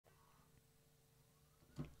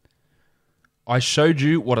I showed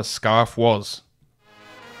you what a scarf was.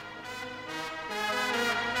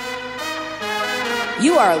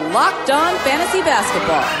 You are Locked On Fantasy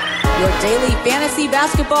Basketball, your daily fantasy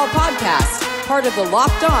basketball podcast, part of the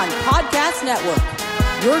Locked On Podcast Network,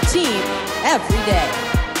 your team every day.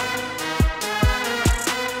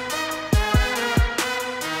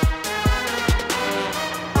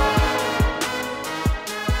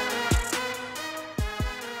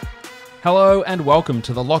 Hello and welcome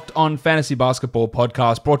to the Locked On Fantasy Basketball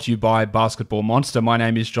podcast brought to you by Basketball Monster. My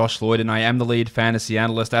name is Josh Lloyd and I am the lead fantasy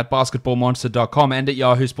analyst at basketballmonster.com and at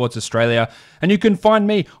Yahoo Sports Australia. And you can find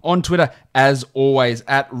me on Twitter as always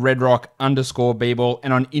at redrock_bball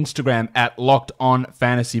and on Instagram at Locked On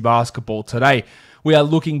Fantasy Basketball. Today, we are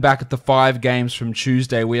looking back at the 5 games from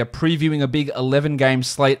Tuesday. We are previewing a big 11-game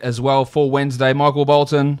slate as well for Wednesday. Michael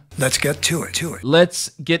Bolton. Let's get to it. Let's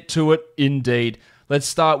get to it indeed. Let's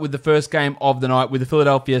start with the first game of the night with the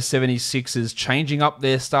Philadelphia 76ers changing up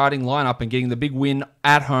their starting lineup and getting the big win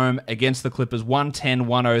at home against the Clippers,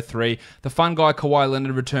 110-103. The fun guy Kawhi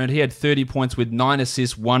Leonard returned. He had 30 points with 9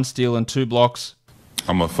 assists, 1 steal, and 2 blocks.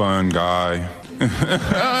 I'm a fun guy.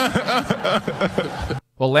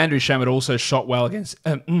 Well, Landry Shamet also shot well against,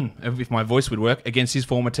 if my voice would work, against his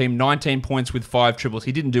former team. 19 points with 5 triples.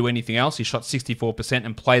 He didn't do anything else. He shot 64%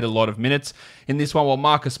 and played a lot of minutes in this one, while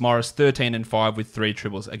Marcus Morris, 13-5 with 3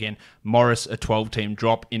 triples. Again, Morris, a 12-team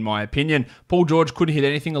drop, in my opinion. Paul George couldn't hit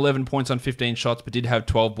anything, 11 points on 15 shots, but did have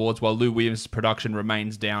 12 boards, while Lou Williams' production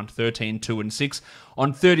remains down, 13, 2, and 6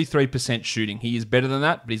 on 33% shooting. He is better than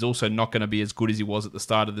that, but he's also not going to be as good as he was at the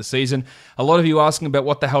start of the season. A lot of you asking about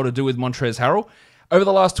what the hell to do with Montrezl Harrell. Over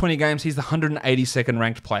the last 20 games, he's the 182nd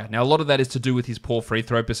ranked player. Now, a lot of that is to do with his poor free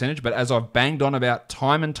throw percentage, but as I've banged on about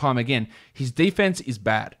time and time again, his defense is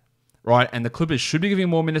bad, right? And the Clippers should be giving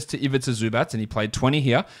more minutes to Ivica Zubac, and he played 20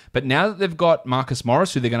 here. But now that they've got Marcus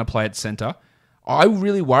Morris, who they're going to play at center, I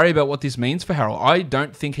really worry about what this means for Harrell. I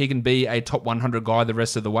don't think he can be a top 100 guy the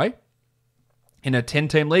rest of the way. In a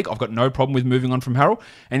 10-team league, I've got no problem with moving on from Harrell.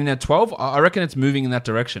 And in a 12, I reckon it's moving in that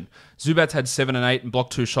direction. Zubac had 7 and 8 and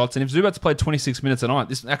blocked 2 shots. And if Zubac played 26 minutes a night,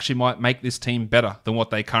 this actually might make this team better than what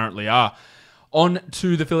they currently are. On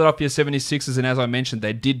to the Philadelphia 76ers, and as I mentioned,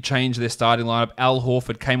 they did change their starting lineup. Al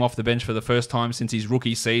Horford came off the bench for the first time since his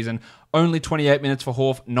rookie season. Only 28 minutes for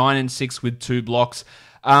Horf, 9-6 with 2 blocks.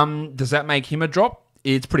 Does that make him a drop?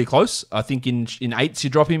 It's pretty close. I think in 8s you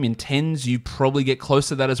drop him. In 10s you probably get close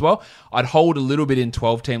to that as well. I'd hold a little bit in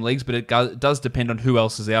 12-team leagues, but it does depend on who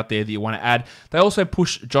else is out there that you want to add. They also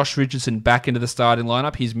push Josh Richardson back into the starting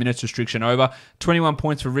lineup. His minutes restriction over. 21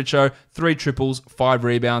 points for Richo, 3 triples, 5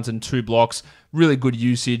 rebounds, and 2 blocks. Really good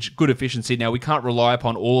usage, good efficiency. Now, we can't rely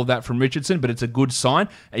upon all of that from Richardson, but it's a good sign.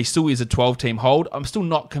 He still is a 12-team hold. I'm still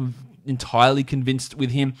not entirely convinced with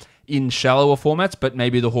him in shallower formats, but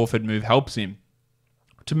maybe the Horford move helps him.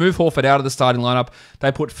 To move Horford out of the starting lineup,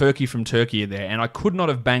 they put Furky from Turkey in there, and I could not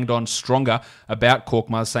have banged on stronger about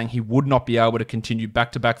Korkmaz, saying he would not be able to continue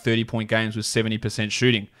back-to-back 30-point games with 70%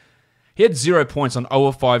 shooting. He had 0 points on 0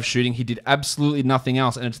 of 5 shooting. He did absolutely nothing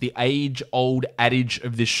else, and it's the age-old adage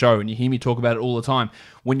of this show, and you hear me talk about it all the time.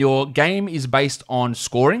 When your game is based on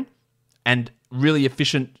scoring and really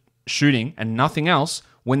efficient shooting and nothing else,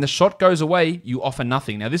 when the shot goes away, you offer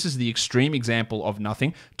nothing. Now, this is the extreme example of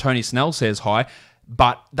nothing. Tony Snell says hi.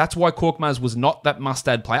 But that's why Korkmaz was not that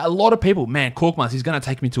must-add player. A lot of people, man, Korkmaz, he's going to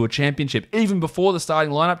take me to a championship, even before the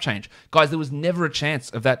starting lineup change. Guys, there was never a chance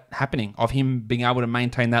of that happening, of him being able to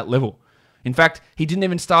maintain that level. In fact, he didn't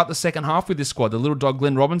even start the second half with this squad. The little dog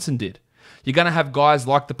Glenn Robinson did. You're going to have guys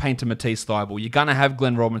like the painter Matisse Thybulle. You're going to have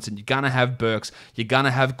Glenn Robinson. You're going to have Burks. You're going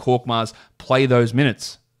to have Korkmaz play those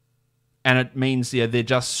minutes. And it means they're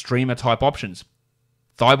just streamer-type options.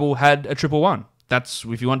 Thybulle had a 1-1. That's,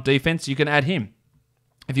 if you want defense, you can add him.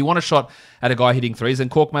 If you want a shot at a guy hitting threes, then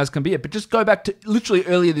Korkmaz can be it. But just go back to literally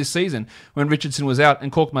earlier this season when Richardson was out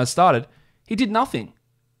and Korkmaz started. He did nothing.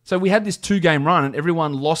 So we had this 2-game run and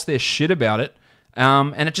everyone lost their shit about it.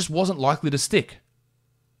 And it just wasn't likely to stick.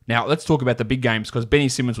 Now, let's talk about the big games because Benny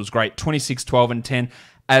Simmons was great. 26, 12, and 10,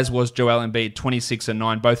 as was Joel Embiid, 26 and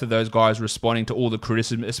 9. Both of those guys responding to all the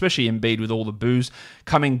criticism, especially Embiid with all the boos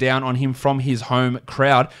coming down on him from his home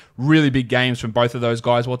crowd. Really big games from both of those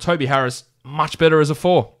guys. While Toby Harris, much better as a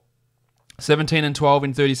 4. 17 and 12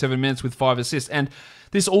 in 37 minutes with 5 assists. And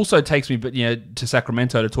this also takes me to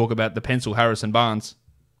Sacramento to talk about the pencil Harris and Barnes.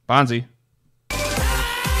 Barnesy.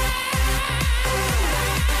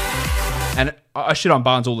 And I shit on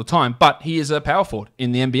Barnes all the time, but he is a power forward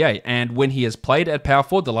in the NBA. And when he has played at power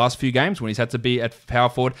forward the last few games, when he's had to be at power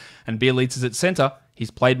forward and Bielitsa's at center, he's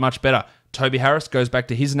played much better. Toby Harris goes back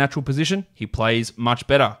to his natural position. He plays much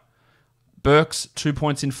better. Burks, 2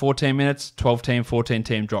 points in 14 minutes, 12-team,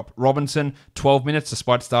 14-team drop. Robinson, 12 minutes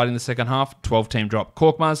despite starting the second half, 12-team drop.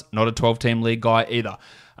 Korkmaz, not a 12-team league guy either.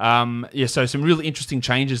 So some really interesting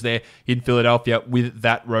changes there in Philadelphia with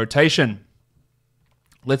that rotation.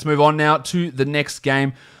 Let's move on now to the next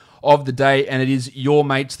game of the day, and it is your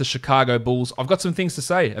mates, the Chicago Bulls. I've got some things to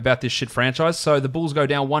say about this shit franchise. So the Bulls go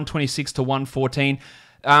down 126 to 114.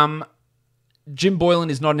 Jim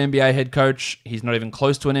Boylan is not an NBA head coach. He's not even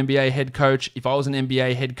close to an NBA head coach. If I was an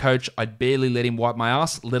NBA head coach, I'd barely let him wipe my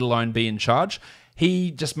ass, let alone be in charge.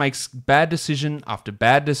 He just makes bad decision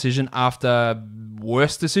after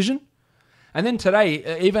worse decision. And then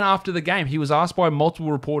today, even after the game, he was asked by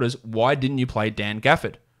multiple reporters, why didn't you play Dan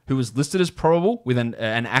Gafford, who was listed as probable with an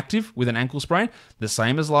active with an ankle sprain, the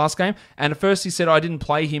same as last game. And at first he said, I didn't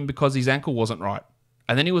play him because his ankle wasn't right.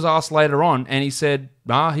 And then he was asked later on, and he said,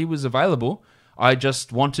 he was available. I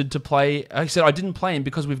just wanted to play. He said, I didn't play him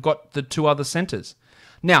because we've got the two other centers.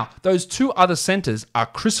 Now, those two other centers are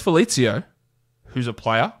Chris Felicio, who's a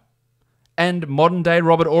player, and modern-day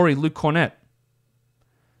Robert Horry, Luke Cornett.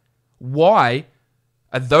 Why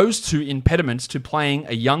are those two impediments to playing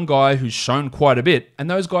a young guy who's shown quite a bit, and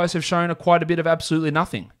those guys have shown quite a bit of absolutely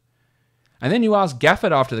nothing? And then you ask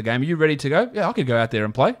Gafford after the game, are you ready to go? Yeah, I could go out there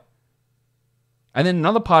and play. And then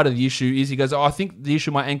another part of the issue is he goes, I think the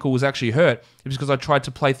issue my ankle was actually hurt. It was because I tried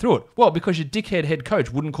to play through it. Well, because your dickhead head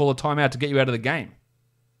coach wouldn't call a timeout to get you out of the game.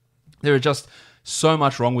 There is just so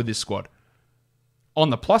much wrong with this squad. On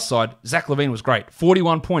the plus side, Zach LaVine was great.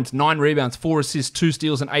 41 points, 9 rebounds, 4 assists, 2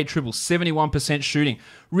 steals, and 8 triples. 71% shooting.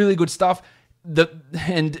 Really good stuff.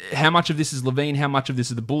 And how much of this is LaVine, how much of this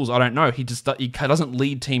is the Bulls, I don't know. He doesn't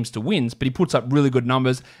lead teams to wins, but he puts up really good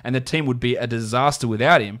numbers, and the team would be a disaster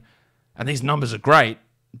without him. And these numbers are great,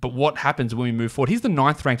 but what happens when we move forward? He's the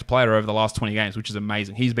 9th ranked player over the last 20 games, which is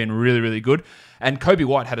amazing. He's been really, really good. And Kobe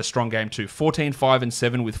White had a strong game too. 14, 5, and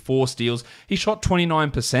 7 with 4 steals. He shot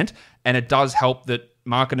 29%, and it does help that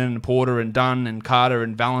Markkanen and Porter and Dunn and Carter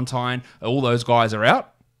and Valentine, all those guys are out.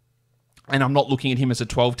 And I'm not looking at him as a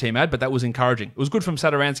 12-team ad, but that was encouraging. It was good from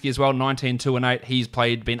Satoransky as well, 19, 2, and 8. He's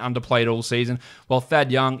been underplayed all season, while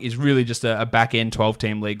Thad Young is really just a back-end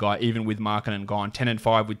 12-team league guy, even with Markkanen gone. 10 and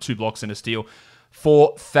 5 with 2 blocks and a steal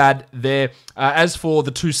for Thad there. As for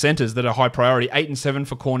the two centers that are high priority, 8 and 7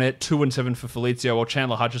 for Cornett, 2 and 7 for Felicio, while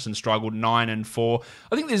Chandler Hutchison struggled, 9 and 4.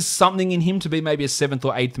 I think there's something in him to be maybe a 7th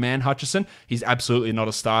or 8th man, Hutchison. He's absolutely not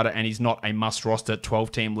a starter, and he's not a must-roster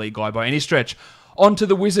 12-team league guy by any stretch. On to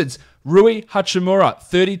the Wizards. Rui Hachimura,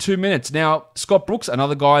 32 minutes. Now, Scott Brooks,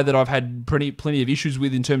 another guy that I've had plenty of issues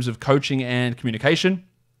with in terms of coaching and communication.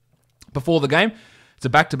 Before the game, it's a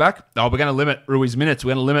back-to-back. We're going to limit Rui's minutes.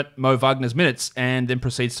 We're going to limit Mo Wagner's minutes, and then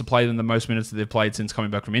proceeds to play them the most minutes that they've played since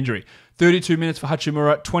coming back from injury. 32 minutes for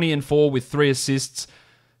Hachimura, 20 and 4 with 3 assists,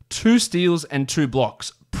 2 steals, and 2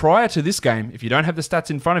 blocks. Prior to this game, if you don't have the stats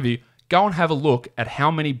in front of you, go and have a look at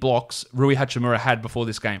how many blocks Rui Hachimura had before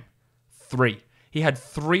this game. 3. He had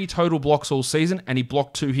 3 total blocks all season, and he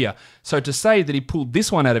blocked 2 here. So to say that he pulled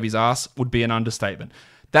this one out of his ass would be an understatement.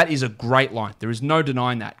 That is a great line. There is no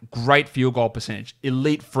denying that. Great field goal percentage.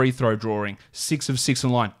 Elite free throw drawing. 6 of 6 in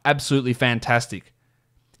line. Absolutely fantastic.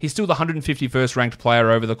 He's still the 151st ranked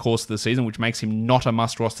player over the course of the season, which makes him not a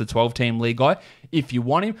must-roster 12-team league guy. If you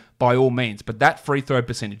want him, by all means. But that free throw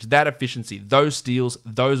percentage, that efficiency, those steals,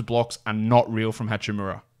 those blocks are not real from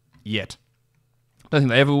Hachimura. Yet. Don't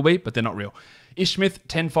think they ever will be, but they're not real. Ish Smith,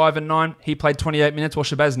 10, 5, and 9. He played 28 minutes, while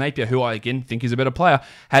Shabazz Napier, who I, again, think is a better player,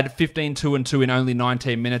 had 15, 2, and 2 in only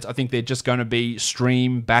 19 minutes. I think they're just going to be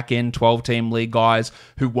stream, back-end, 12-team league guys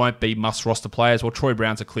who won't be must-roster players, while Troy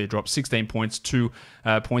Brown's a clear drop, 16 points, 2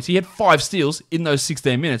 points. He had 5 steals in those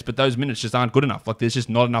 16 minutes, but those minutes just aren't good enough. Like, there's just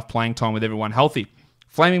not enough playing time with everyone healthy.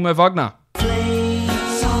 Flaming Mo Wagner.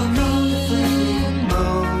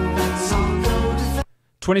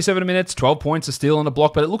 27 minutes, 12 points, a steal and a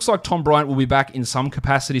block, but it looks like Tom Bryant will be back in some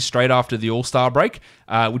capacity straight after the All-Star break,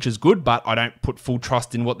 which is good, but I don't put full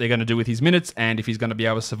trust in what they're going to do with his minutes and if he's going to be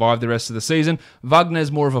able to survive the rest of the season.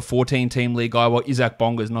 Wagner's more of a 14-team league guy, while Isaac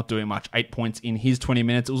Bonga's not doing much. 8 points in his 20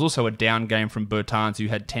 minutes. It was also a down game from Bertans, who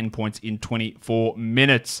had 10 points in 24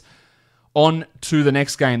 minutes. On to the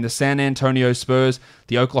next game, the San Antonio Spurs,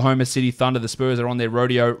 the Oklahoma City Thunder. The Spurs are on their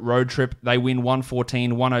rodeo road trip. They win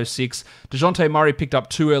 114-106. DeJounte Murray picked up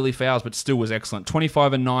 2 early fouls, but still was excellent.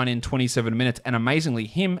 25 and 9 in 27 minutes. And amazingly,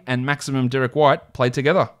 him and Maximum Derrick White played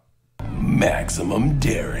together. Maximum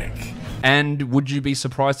Derrick. And would you be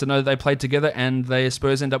surprised to know that they played together and the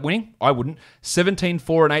Spurs end up winning? I wouldn't. 17,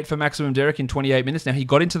 4, and 8 for Maximum Derrick in 28 minutes. Now, he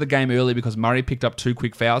got into the game early because Murray picked up 2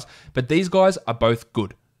 quick fouls, but these guys are both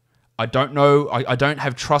good. I don't know. I don't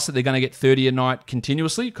have trust that they're going to get 30 a night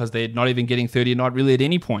continuously because they're not even getting 30 a night really at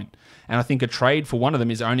any point. And I think a trade for one of them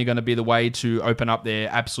is only going to be the way to open up their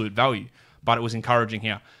absolute value. But it was encouraging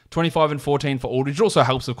here. 25 and 14 for Aldridge. It also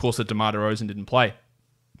helps, of course, that DeMar DeRozan didn't play.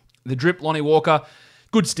 The drip, Lonnie Walker,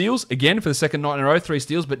 good steals. Again, for the second night in a row, 3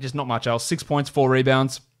 steals, but just not much else. 6 points, 4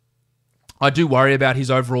 rebounds. I do worry about his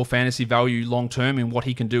overall fantasy value long-term and what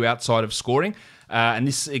he can do outside of scoring. And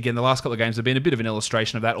this, again, the last couple of games have been a bit of an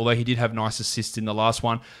illustration of that, although he did have nice assists in the last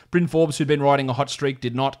one. Bryn Forbes, who'd been riding a hot streak,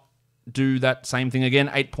 did not do that same thing again.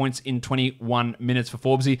 8 points in 21 minutes for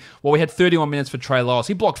Forbesy. Well, we had 31 minutes for Trey Lyles.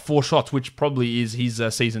 He blocked 4 shots, which probably is his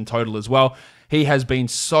season total as well. He has been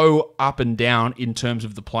so up and down in terms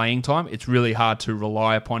of the playing time. It's really hard to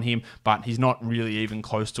rely upon him, but he's not really even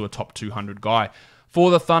close to a top 200 guy. For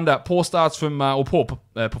the Thunder, poor starts from, or poor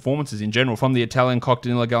performances in general from the Italian cock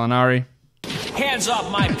Danilo Gallinari. Hands off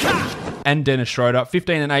my cock! And Dennis Schroeder.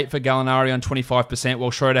 15 and 8 for Gallinari on 25%, while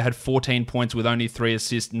Schroeder had 14 points with only 3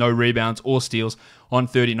 assists, no rebounds or steals on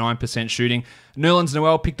 39% shooting. Nerlens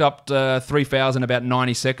Noel picked up 3 fouls in about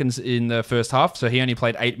 90 seconds in the first half, so he only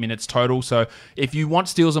played 8 minutes total. So if you want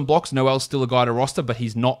steals and blocks, Noel's still a guy to roster, but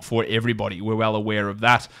he's not for everybody. We're well aware of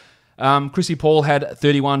that. Chrissy Paul had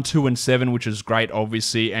 31, 2 and 7, which is great,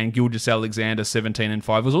 obviously, and Gilgeous-Alexander 17 and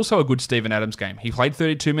 5 was also a good Steven Adams game. He played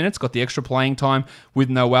 32 minutes, got the extra playing time with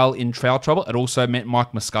Noel in foul trouble. It also meant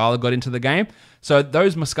Mike Muscala got into the game. So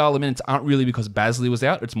those Muscala minutes aren't really because Basley was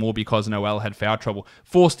out. It's more because Noel had foul trouble.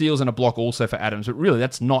 4 steals and a block also for Adams, but really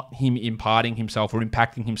that's not him imparting himself or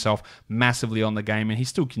impacting himself massively on the game, and he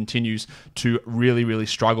still continues to really, really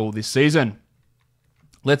struggle this season.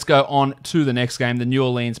 Let's go on to the next game, the New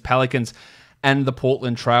Orleans Pelicans and the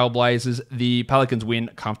Portland Trail Blazers. The Pelicans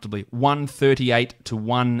win comfortably, 138 to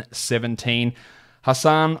 117.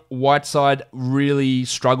 Hassan Whiteside really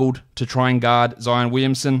struggled to try and guard Zion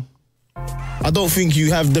Williamson. I don't think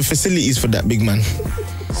you have the facilities for that, big man.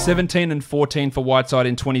 17 and 14 for Whiteside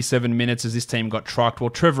in 27 minutes as this team got trucked.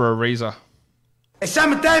 Well, Trevor Ariza.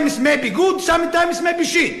 Sometimes it may be good, sometimes it may be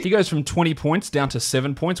shit. He goes from 20 points down to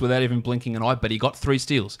 7 points without even blinking an eye, but he got 3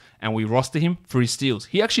 steals, and we roster him for his steals.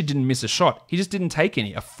 He actually didn't miss a shot. He just didn't take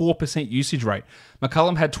any, a 4% usage rate.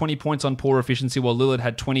 McCollum had 20 points on poor efficiency, while Lillard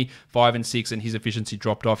had 25 and 6, and his efficiency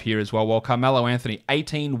dropped off here as well. While Carmelo Anthony,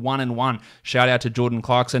 18, 1 and 1. Shout out to Jordan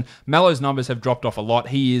Clarkson. Melo's numbers have dropped off a lot.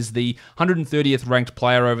 He is the 130th ranked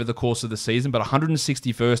player over the course of the season, but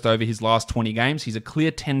 161st over his last 20 games. He's a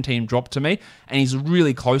clear 10-team drop to me, and he's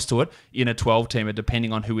really close to it in a 12-teamer,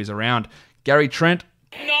 depending on who is around. Gary Trent.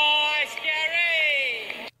 Nice,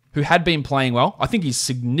 Gary! Who had been playing well. I think he's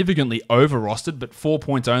significantly over-rostered, but 4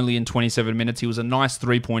 points only in 27 minutes. He was a nice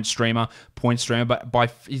 3-point streamer,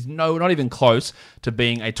 but he's not even close to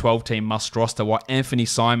being a 12-team must-roster, while Anthony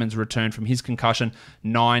Simons returned from his concussion,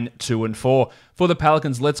 9, 2 and 4. For the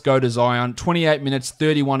Pelicans, let's go to Zion. 28 minutes,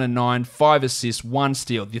 31 and 9, 5 assists, 1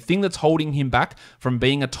 steal. The thing that's holding him back from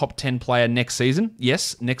being a top 10 player next season,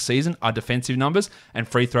 yes, next season, are defensive numbers and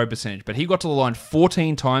free throw percentage. But he got to the line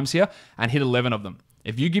 14 times here and hit 11 of them.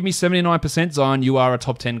 If you give me 79% Zion, you are a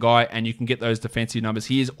top 10 guy and you can get those defensive numbers.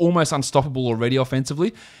 He is almost unstoppable already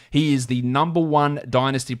offensively. He is the number 1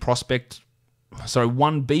 dynasty prospect,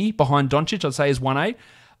 1B behind Doncic, I'd say is 1A.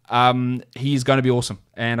 He's going to be awesome.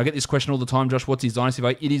 And I get this question all the time, Josh, what's his dynasty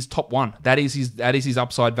value? It is top 1. That is his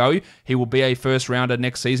upside value. He will be a first rounder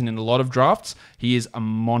next season in a lot of drafts. He is a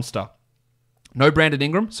monster. No Brandon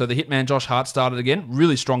Ingram, so the hitman Josh Hart started again.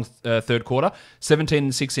 Really strong third quarter. 17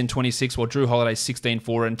 and 6 in 26, while Drew Holiday 16,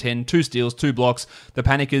 4 and 10. 2 steals, 2 blocks. The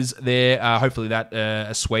Panickers there, hopefully that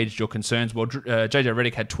assuaged your concerns. Well, JJ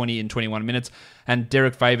Redick had 20 in 21 minutes, and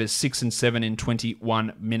Derek Favors 6 and 7 in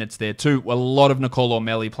 21 minutes there too. Well, a lot of Nicolo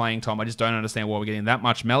Melli playing time. I just don't understand why we're getting that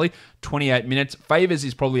much Melli. 28 minutes. Favors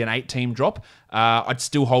is probably an 8-team drop. I'd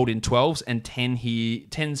still hold in 12s, and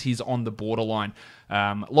 10s he's on the borderline.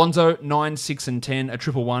 Lonzo, 9, 6, and 10, a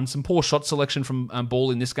 1-1. Some poor shot selection from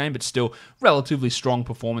Ball in this game, but still relatively strong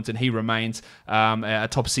performance, and he remains a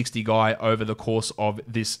top 60 guy over the course of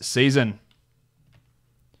this season.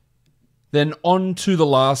 Then on to the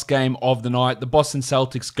last game of the night. The Boston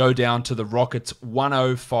Celtics go down to the Rockets,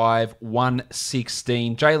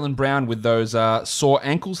 105-116. Jaylen Brown with those sore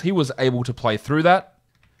ankles, he was able to play through that.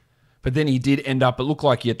 But then he did end up, it looked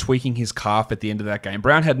like tweaking his calf at the end of that game.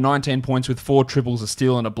 Brown had 19 points with 4 triples, a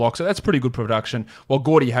steal, and a block, so that's pretty good production. While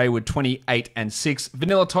Gordie Hayward, 28 and 6.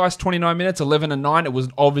 Vanilla Tice, 29 minutes, 11 and 9. It was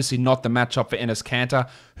obviously not the matchup for Enes Kanter,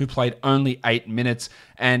 who played only 8 minutes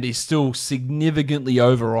and is still significantly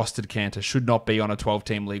over-rostered. Kanter should not be on a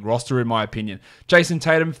 12-team league roster, in my opinion. Jason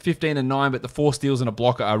Tatum, 15 and 9, but the 4 steals and a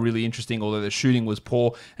blocker are really interesting, although the shooting was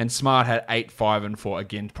poor. And Smart had 8, 5, and 4.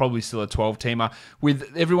 Again, probably still a 12-teamer.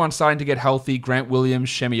 With everyone starting to get healthy, Grant Williams,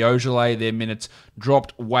 Shemi Ojeleye, their minutes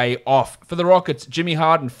dropped way off. For the Rockets, Jimmy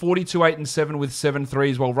Harden, 42, 8, and 7 with 7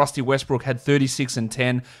 threes, while Rusty Westbrook had 36 and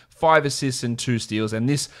 10, 5 assists and 2 steals. And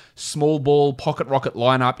this small ball pocket rocket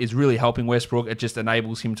lineup is really helping Westbrook. It just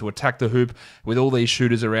enables him to attack the hoop with all these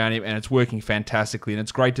shooters around him, and it's working fantastically. And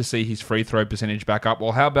it's great to see his free throw percentage back up.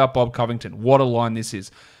 Well, how about Bob Covington? What a line this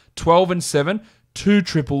is. 12 and 7, 2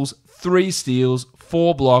 triples, 3 steals,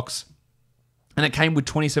 4 blocks, and it came with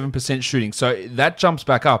 27% shooting. So that jumps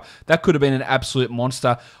back up. That could have been an absolute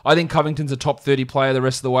monster. I think Covington's a top 30 player the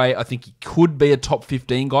rest of the way. I think he could be a top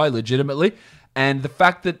 15 guy legitimately. And the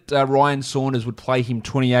fact that Ryan Saunders would play him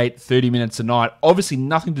 28, 30 minutes a night, obviously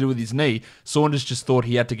nothing to do with his knee. Saunders just thought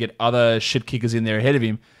he had to get other shit kickers in there ahead of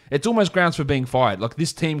him. It's almost grounds for being fired. Like,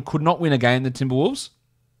 this team could not win a game, the Timberwolves.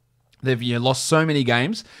 They've lost so many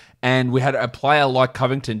games, and we had a player like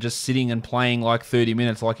Covington just sitting and playing like 30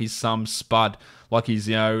 minutes like he's some spud, like he's,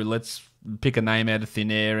 let's pick a name out of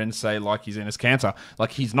thin air and say like he's Enes Kanter.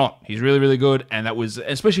 Like, he's not. He's really, really good, and that was,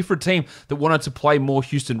 especially for a team that wanted to play more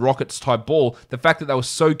Houston Rockets type ball, the fact that they were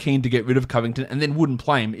so keen to get rid of Covington and then wouldn't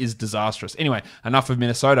play him is disastrous. Anyway, enough of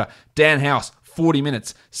Minnesota. Dan House, 40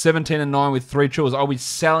 minutes, 17 and 9 with 3 triples. I'll be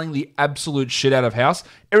selling the absolute shit out of House.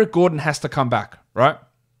 Eric Gordon has to come back, right?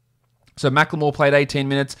 So Macklemore played 18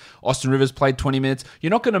 minutes. Austin Rivers played 20 minutes.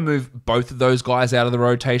 You're not going to move both of those guys out of the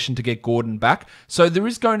rotation to get Gordon back. So there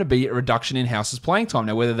is going to be a reduction in House's playing time.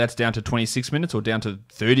 Now, whether that's down to 26 minutes or down to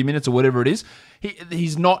 30 minutes or whatever it is,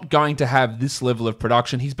 he's not going to have this level of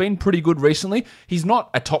production. He's been pretty good recently. He's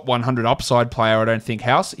not a top 100 upside player, I don't think,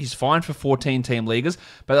 House. He's fine for 14-team leaguers,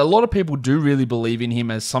 but a lot of people do really believe in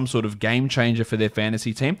him as some sort of game changer for their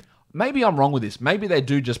fantasy team. Maybe I'm wrong with this. Maybe they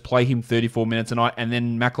do just play him 34 minutes a night and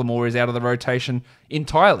then Macklemore is out of the rotation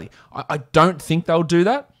entirely. I don't think they'll do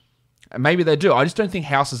that. Maybe they do. I just don't think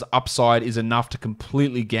House's upside is enough to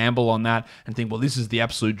completely gamble on that and think, well, this is the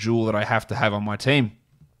absolute jewel that I have to have on my team.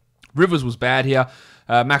 Rivers was bad here.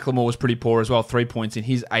 Macklemore was pretty poor as well, 3 points in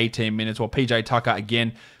his 18 minutes, while PJ Tucker,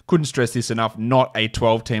 again, couldn't stress this enough, not a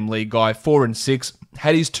 12-team league guy, 4 and 6.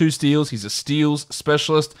 Had his 2 steals. He's a steals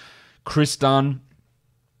specialist. Chris Dunn,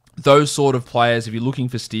 those sort of players, if you're looking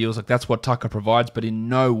for steals, like, that's what Tucker provides, but in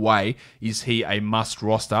no way is he a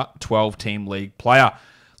must-roster 12-team league player.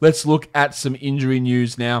 Let's look at some injury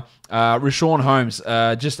news now. Rashawn Holmes,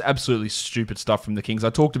 just absolutely stupid stuff from the Kings. I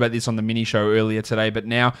talked about this on the mini show earlier today, but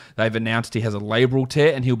now they've announced he has a labral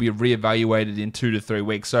tear and he'll be reevaluated in 2 to 3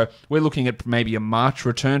 weeks. So we're looking at maybe a March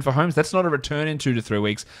return for Holmes. That's not a return in 2 to 3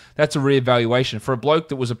 weeks. That's a reevaluation. For a bloke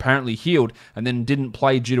that was apparently healed and then didn't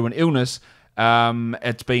play due to an illness,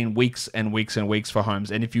 it's been weeks and weeks and weeks for Holmes.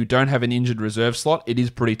 And if you don't have an injured reserve slot, it is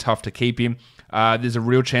pretty tough to keep him. There's a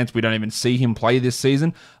real chance we don't even see him play this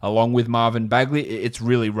season, along with Marvin Bagley. It's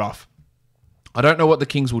really rough. I don't know what the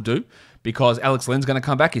Kings will do because Alex Len's going to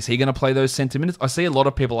come back. Is he going to play those center minutes? I see a lot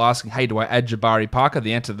of people asking, hey, do I add Jabari Parker?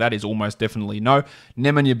 The answer to that is almost definitely no.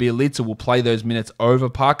 Nemanja Bjelica will play those minutes over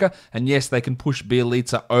Parker. And yes, they can push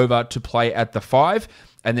Bjelica over to play at the 5.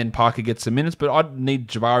 And then Parker gets some minutes, but I'd need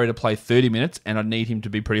Jabari to play 30 minutes, and I'd need him to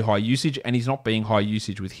be pretty high usage, and he's not being high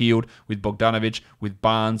usage with Hield, with Bogdanovic, with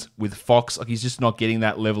Barnes, with Fox. Like, he's just not getting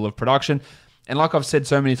that level of production. And like I've said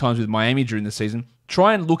so many times with Miami during the season,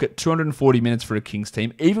 try and look at 240 minutes for a Kings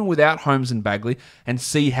team, even without Holmes and Bagley, and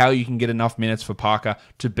see how you can get enough minutes for Parker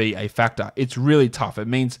to be a factor. It's really tough. It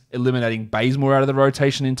means eliminating Bazemore out of the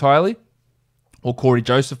rotation entirely, or Corey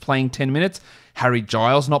Joseph playing 10 minutes, Harry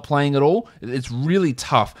Giles not playing at all. It's really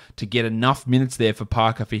tough to get enough minutes there for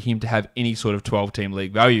Parker for him to have any sort of 12-team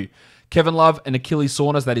league value. Kevin Love and Achilles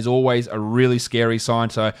soreness, that is always a really scary sign.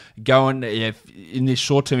 So go and, in this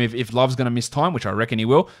short term, if Love's going to miss time, which I reckon he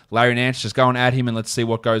will, Larry Nance, just go and add him and let's see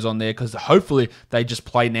what goes on there, because hopefully they just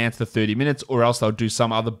play Nance for 30 minutes, or else they'll do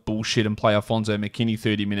some other bullshit and play Alfonso McKinney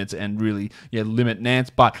 30 minutes and really limit Nance.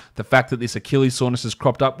 But the fact that this Achilles soreness has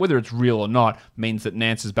cropped up, whether it's real or not, means that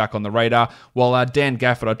Nance is back on the radar. While Dan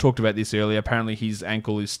Gafford, I talked about this earlier, apparently his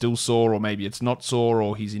ankle is still sore, or maybe it's not sore,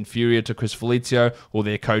 or he's inferior to Chris Felicio, or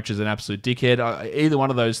their coach is an absolute dickhead. Either one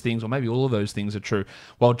of those things, or maybe all of those things, are true.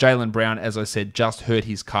 While Jaylen Brown, as I said, just hurt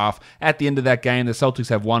his calf. At the end of that game, the Celtics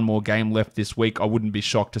have one more game left this week. I wouldn't be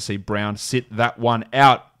shocked to see Brown sit that one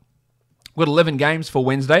out. We've got 11 games for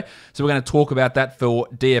Wednesday, so we're going to talk about that for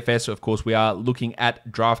DFS. Of course, we are looking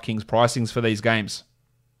at DraftKings pricings for these games.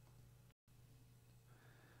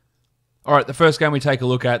 All right, the first game we take a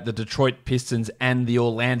look at, the Detroit Pistons and the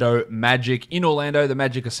Orlando Magic. In Orlando, the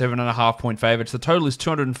Magic are 7.5-point favorites. The total is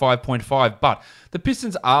 205.5, but the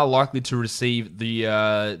Pistons are likely to receive the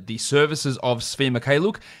services of Svi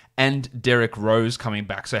Mykhailiuk and Derrick Rose coming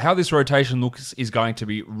back. So how this rotation looks is going to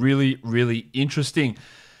be really, really interesting.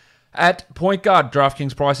 At point guard,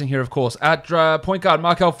 DraftKings pricing here, of course. At point guard,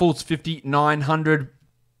 Markelle Fultz, 5,900.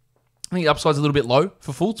 I think the upside's a little bit low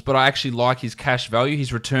for Fultz, but I actually like his cash value.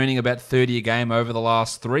 He's returning about 30 a game over the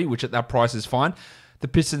last 3, which at that price is fine. The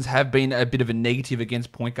Pistons have been a bit of a negative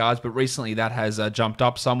against point guards, but recently that has jumped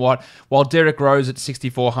up somewhat. While Derrick Rose at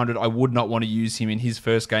 6,400, I would not want to use him in his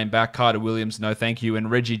first game back. Carter Williams, no thank you. And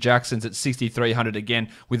Reggie Jackson's at 6,300 again.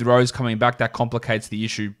 With Rose coming back, that complicates the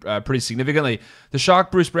issue pretty significantly. The Shark,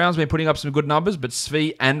 Bruce Brown's been putting up some good numbers, but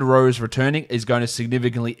Svi and Rose returning is going to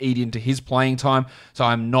significantly eat into his playing time, so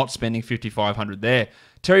I'm not spending 5,500 there.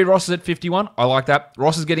 Terry Ross is at 51. I like that.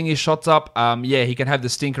 Ross is getting his shots up. Yeah, he can have the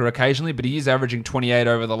stinker occasionally, but he is averaging 28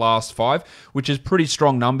 over the last 5, which is pretty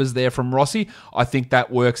strong numbers there from Rossi. I think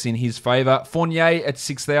that works in his favor. Fournier at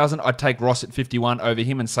 6,000. I'd take Ross at 51 over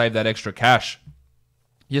him and save that extra cash.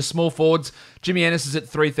 Your small forwards, Jimmy Ennis is at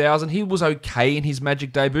 3,000. He was okay in his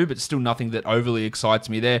Magic debut, but still nothing that overly excites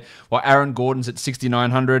me there. While Aaron Gordon's at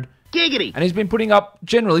 6,900. Giggity. And he's been putting up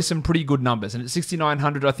generally some pretty good numbers. And at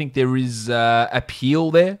 6,900, I think there is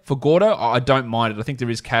appeal there for Gordo. I don't mind it. I think there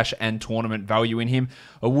is cash and tournament value in him.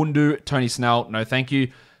 Awundu, Tony Snell, no thank you.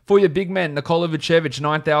 For your big men, Nikola Vucevic,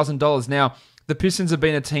 $9,000. Now, the Pistons have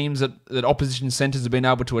been a team that opposition centers have been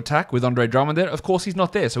able to attack with Andre Drummond there. Of course, he's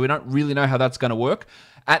not there, so we don't really know how that's going to work.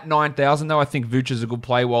 At 9,000, though, I think Vooch is a good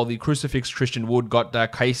play, while the crucifix Christian Wood got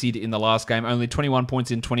Casey'd in the last game. Only 21 points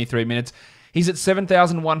in 23 minutes. He's at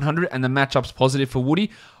 7,100 and the matchup's positive for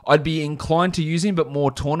Woody. I'd be inclined to use him, but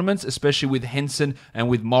more tournaments, especially with Henson and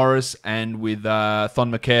with Morris and with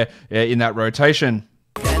Thon McCare in that rotation.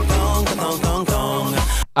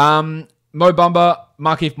 Mo Bamba,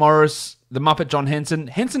 Markieff Morris, the Muppet John Henson.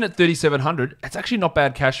 Henson at 3,700. It's actually not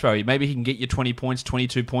bad cash value. Maybe he can get you 20 points,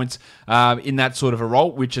 22 points in that sort of a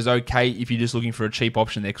role, which is okay if you're just looking for a cheap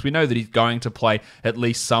option there, because we know that he's going to play at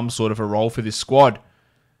least some sort of a role for this squad.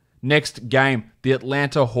 Next game, the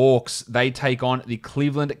Atlanta Hawks, they take on the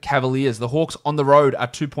Cleveland Cavaliers. The Hawks on the road are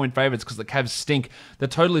 2-point favorites because the Cavs stink. The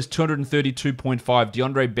total is 232.5.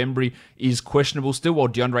 DeAndre Bembry is questionable still, while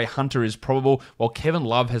DeAndre Hunter is probable, while Kevin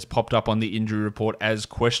Love has popped up on the injury report as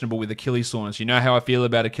questionable with Achilles soreness. You know how I feel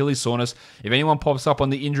about Achilles soreness. If anyone pops up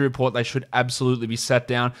on the injury report, they should absolutely be sat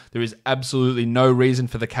down. There is absolutely no reason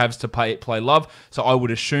for the Cavs to play Love, so I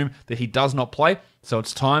would assume that he does not play. So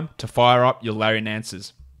it's time to fire up your Larry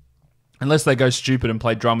Nances. Unless they go stupid and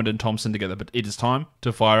play Drummond and Thompson together. But it is time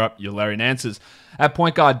to fire up your Larry Nances. At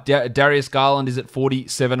point guard, Darius Garland is at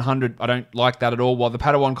 4,700. I don't like that at all. While the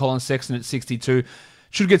Padawan Colin Sexton at 62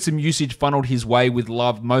 should get some usage funneled his way with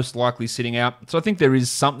Love most likely sitting out. So I think there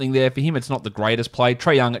is something there for him. It's not the greatest play.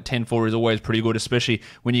 Trae Young at 10-4 is always pretty good, especially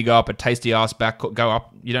when you go up a tasty-ass backcourt.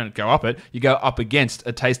 You don't go up it. You go up against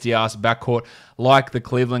a tasty-ass backcourt like the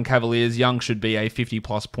Cleveland Cavaliers. Young should be a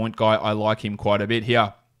 50-plus point guy. I like him quite a bit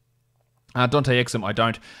here. Dante Exum, I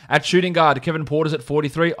don't. At shooting guard, Kevin Porter's at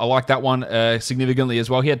 43. I like that one significantly as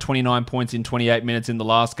well. He had 29 points in 28 minutes in the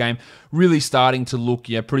last game. Really starting to look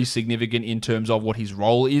pretty significant in terms of what his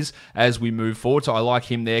role is as we move forward. So I like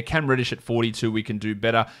him there. Cam Reddish at 42, we can do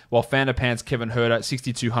better. While Vanderpants, Kevin Huerter at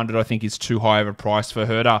 6,200, I think is too high of a price for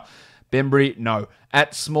Huerter. Bembry, no.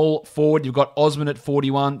 At small forward, you've got Osman at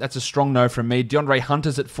 41. That's a strong no from me. DeAndre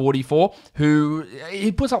Hunter's at 44, who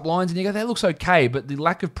he puts up lines and you go, that looks okay, but the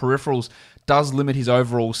lack of peripherals does limit his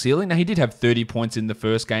overall ceiling. Now, he did have 30 points in the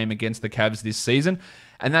first game against the Cavs this season,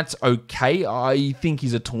 and that's okay. I think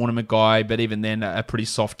he's a tournament guy, but even then, a pretty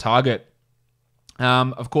soft target.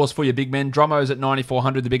 Of course, for your big men, Drummo's at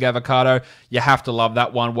 9,400, the big avocado. You have to love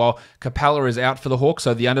that one. While Capella is out for the Hawks,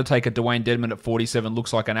 so the Undertaker, Dwayne Dedmon at 47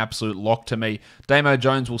 looks like an absolute lock to me. Damo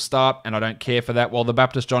Jones will start, and I don't care for that. While the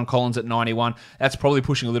Baptist John Collins at 91, that's probably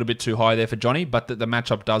pushing a little bit too high there for Johnny, but the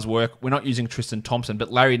matchup does work. We're not using Tristan Thompson,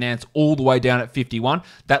 but Larry Nance all the way down at 51.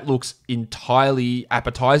 That looks entirely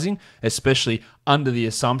appetizing, especially under the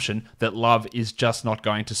assumption that Love is just not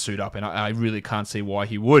going to suit up, and I really can't see why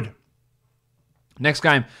he would. Next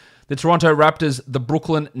game, the Toronto Raptors, the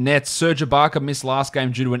Brooklyn Nets. Serge Ibaka missed last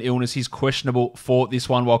game due to an illness. He's questionable for this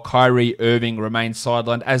one, while Kyrie Irving remains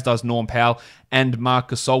sidelined, as does Norm Powell and Marc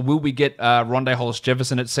Gasol. Will we get Rondé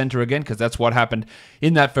Hollis-Jefferson at center again? Because that's what happened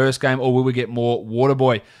in that first game. Or will we get more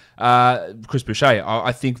Waterboy? Chris Boucher.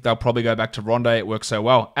 I think they'll probably go back to Rondé. It works so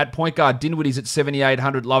well. At point guard, Dinwiddie's at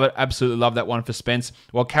 7,800. Love it. Absolutely love that one for Spence.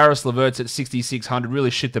 While Karis LeVert's at 6,600.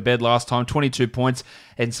 Really shit the bed last time. 22 points.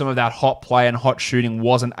 And some of that hot play and hot shooting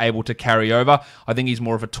wasn't able to carry over. I think he's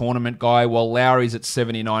more of a tournament guy. While Lowry's at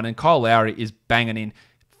 79. And Kyle Lowry is banging in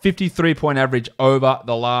 53-point average over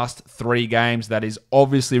the last 3 games. That is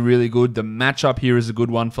obviously really good. The matchup here is a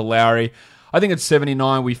good one for Lowry. I think at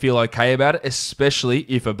 79, we feel okay about it, especially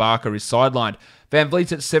if Ibaka is sidelined. Van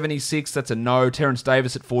Vliet's at 76, that's a no. Terrence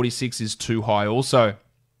Davis at 46 is too high also.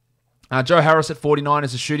 Joe Harris at 49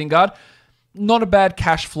 as a shooting guard. Not a bad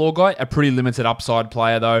cash floor guy, a pretty limited upside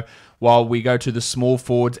player though. While we go to the small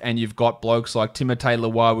forwards and you've got blokes like Timothé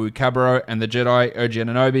Luwawu-Cabarrot and the Jedi OG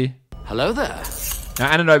Anunoby. Hello there.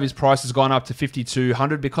 Now, Anunoby's price has gone up to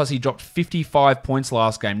 5,200 because he dropped 55 points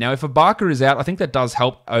last game. Now, if Ibaka is out, I think that does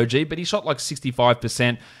help OG, but he shot like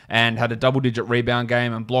 65% and had a double-digit rebound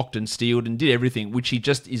game and blocked and stealed and did everything, which he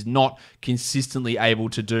just is not consistently able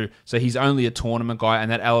to do. So he's only a tournament guy, and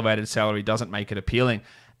that elevated salary doesn't make it appealing.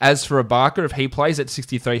 As for Ibaka, if he plays at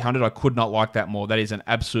 6,300, I could not like that more. That is an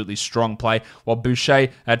absolutely strong play. While Boucher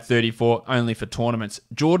at 34, only for tournaments.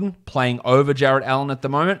 Jordan playing over Jarrett Allen at the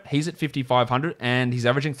moment. He's at 5,500 and he's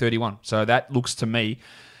averaging 31. So that looks to me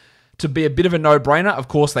to be a bit of a no-brainer. Of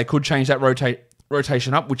course, they could change that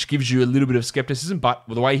rotation up, which gives you a little bit of skepticism. But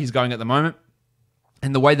with the way he's going at the moment,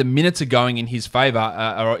 and the way the minutes are going in his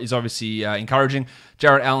favour is obviously encouraging.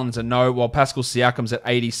 Jarrett Allen's a no, while Pascal Siakam's at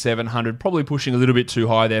 8,700, probably pushing a little bit too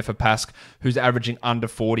high there for Pask, who's averaging under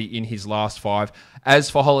 40 in his last 5. As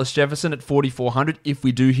for Hollis Jefferson at 4,400, if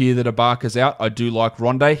we do hear that Ibaka's out, I do like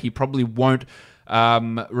Rondé. He probably won't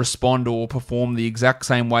respond or perform the exact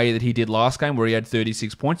same way that he did last game, where he had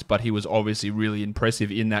 36 points, but he was obviously really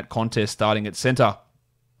impressive in that contest starting at centre.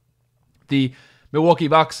 The Milwaukee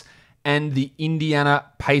Bucks and the Indiana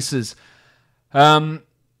Pacers.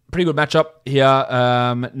 Pretty good matchup here.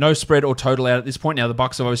 No spread or total out at this point. Now, the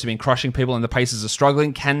Bucks have obviously been crushing people and the Pacers are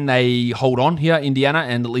struggling. Can they hold on here, Indiana,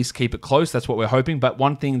 and at least keep it close? That's what we're hoping. But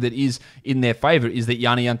one thing that is in their favour is that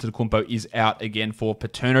Giannis Antetokounmpo is out again for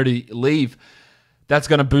paternity leave. That's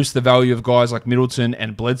going to boost the value of guys like Middleton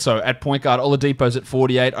and Bledsoe. At point guard, Oladipo's at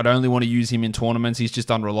 48. I'd only want to use him in tournaments. He's just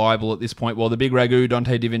unreliable at this point. Well, the big Ragu,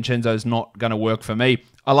 Dante DiVincenzo, is not going to work for me.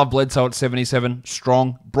 I love Bledsoe at 77,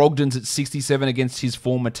 strong. Brogdon's at 67 against his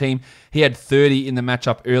former team. He had 30 in the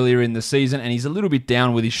matchup earlier in the season, and he's a little bit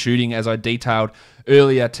down with his shooting, as I detailed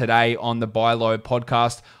earlier today on the Buy Low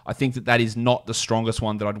podcast. I think that is not the strongest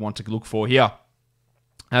one that I'd want to look for here.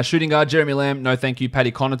 Shooting guard, Jeremy Lamb, no thank you. Paddy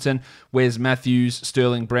Connaughton, Wes Matthews,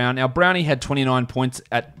 Sterling Brown. Now, Brownie had 29 points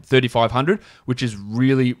at 3,500, which is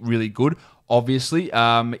really, really good. Obviously,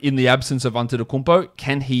 in the absence of Antetokounmpo,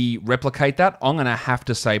 can he replicate that? I'm going to have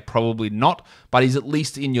to say probably not, but he's at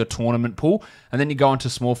least in your tournament pool. And then you go on to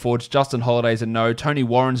small forwards. Justin Holiday's a no. Tony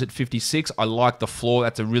Warren's at 56. I like the floor.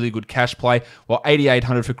 That's a really good cash play. While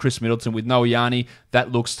 8,800 for Chris Middleton with no Yanni,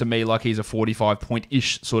 that looks to me like he's a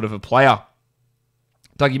 45-point-ish sort of a player.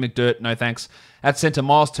 Dougie McDirt, no thanks. At centre,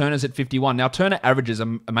 Miles Turner's at 51. Now, Turner averages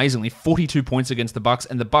amazingly 42 points against the Bucks,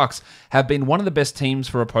 and the Bucks have been one of the best teams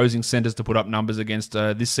for opposing centres to put up numbers against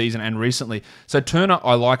this season and recently. So Turner,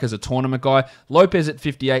 I like as a tournament guy. Lopez at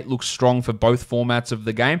 58 looks strong for both formats of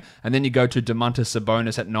the game. And then you go to Domantas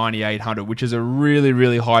Sabonis at 9,800, which is a really,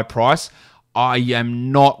 really high price. I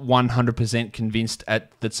am not 100% convinced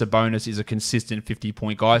that Sabonis is a consistent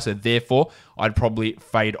 50-point guy, so therefore, I'd probably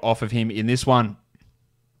fade off of him in this one.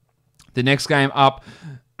 The next game up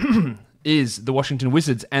is the Washington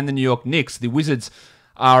Wizards and the New York Knicks. The Wizards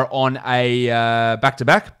are on a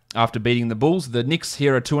back-to-back after beating the Bulls. The Knicks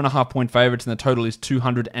here are 2.5-point favourites, and the total is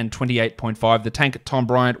 228.5. The tank Tom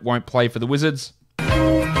Bryant won't play for the Wizards.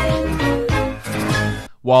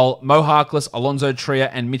 While Mo Harkless, Alonzo Trier,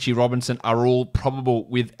 and Mitchie Robinson are all probable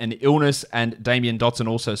with an illness, and Damian Dotson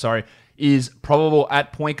also, is probable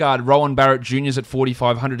at point guard. Rowan Barrett Jr.'s at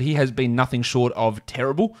 4,500. He has been nothing short of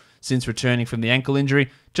terrible since returning from the ankle injury,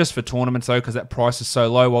 just for tournaments though, because that price is so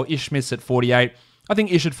low. While Ish Smith's at 48. I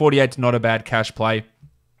think Ish at 48 is not a bad cash play.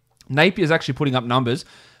 Napier's actually putting up numbers,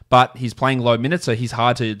 but he's playing low minutes, so he's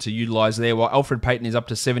hard to utilize there. While Alfred Payton is up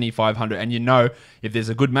to 7,500, and you know if there's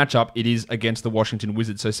a good matchup, it is against the Washington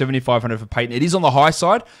Wizards. So 7,500 for Payton. It is on the high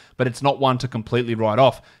side, but it's not one to completely write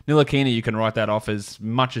off. Ntilikina, you can write that off as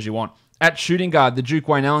much as you want. At shooting guard, the Duke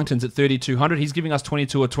Wayne Ellington's at 3,200. He's giving us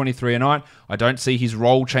 22 or 23 a night. I don't see his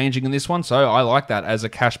role changing in this one, so I like that as a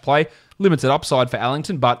cash play. Limited upside for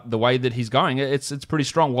Ellington, but the way that he's going, it's pretty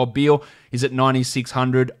strong. While Beal is at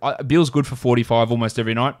 9,600. Beal's good for 45 almost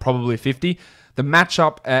every night, probably 50. The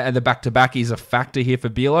matchup and the back-to-back is a factor here for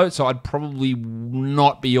Bealo, so I'd probably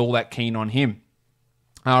not be all that keen on him.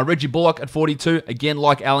 Reggie Bullock at 42. Again,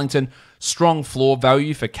 like Ellington, strong floor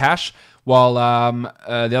value for cash. While the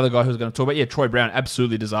other guy who I was going to talk about, Troy Brown,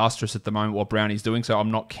 absolutely disastrous at the moment what Brownie's doing, so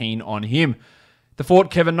I'm not keen on him. The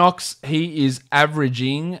Fort, Kevin Knox, he is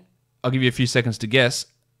averaging, I'll give you a few seconds to guess,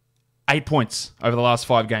 8 points over the last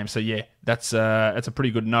 5 games. So yeah, that's a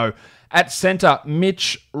pretty good no. At center,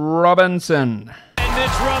 Mitch Robinson. And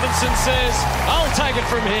Mitch Robinson says, I'll take it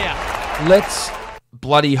from here. Let's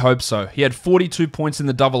bloody hope so. He had 42 points in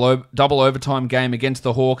the double overtime game against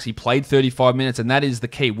the Hawks. He played 35 minutes, and that is the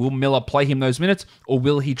key. Will Miller play him those minutes, or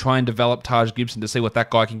will he try and develop Taj Gibson to see what that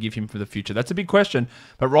guy can give him for the future? That's a big question,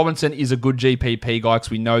 but Robinson is a good GPP guy because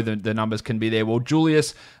we know that the numbers can be there. Well,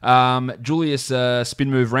 Julius Spin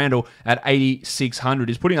Move Randle at 8,600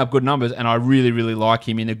 is putting up good numbers, and I really, really like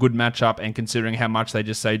him in a good matchup, and considering how much they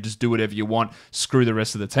just say, just do whatever you want, screw the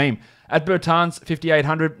rest of the team. At Bertans,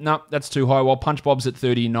 5,800. No, that's too high. While Punch Bob's at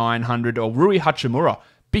 3,900. Or Rui Hachimura.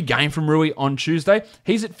 Big game from Rui on Tuesday.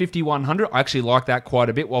 He's at 5,100. I actually like that quite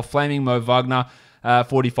a bit. While Flaming Mo Wagner,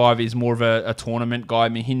 45 is more of a tournament guy.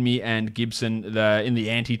 Mahinmi and Gibson in the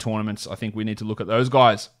anti-tournaments. I think we need to look at those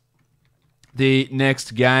guys. The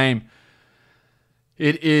next game.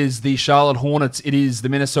 It is the Charlotte Hornets. It is the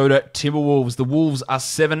Minnesota Timberwolves. The Wolves are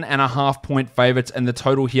 7.5 point favorites, and the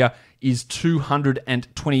total here is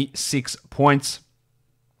 226 points.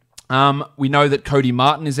 We know that Cody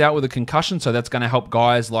Martin is out with a concussion, so that's going to help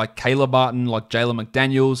guys like Caleb Martin, like Jalen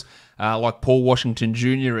McDaniels, like Paul Washington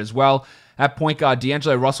Jr. as well. At point guard,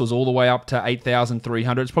 D'Angelo Russell's all the way up to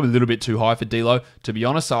 8,300. It's probably a little bit too high for D'Lo, to be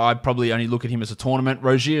honest, so I'd probably only look at him as a tournament.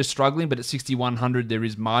 Rozier is struggling, but at 6,100, there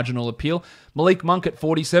is marginal appeal. Malik Monk at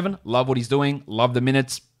 47, love what he's doing, love the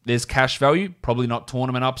minutes. There's cash value, probably not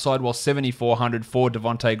tournament upside, while 7,400 for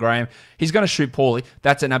Devontae Graham. He's going to shoot poorly.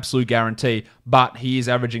 That's an absolute guarantee, but he is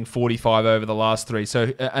averaging 45 over the last 3,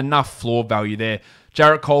 so enough floor value there.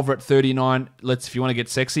 Jarrett Culver at 39. If you want to get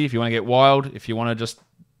sexy, if you want to get wild, if you want to just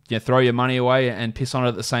throw your money away and piss on it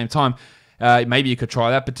at the same time, maybe you could try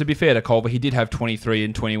that. But to be fair to Culver, he did have 23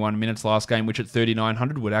 and 21 minutes last game, which at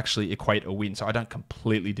 3,900 would actually equate a win, so I don't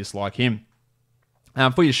completely dislike him.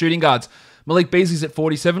 For your shooting guards, Malik Beasley's at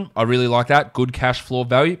 47. I really like that. Good cash floor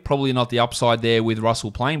value. Probably not the upside there with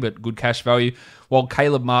Russell playing, but good cash value. While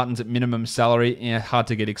Caleb Martin's at minimum salary, hard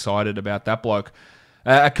to get excited about that bloke.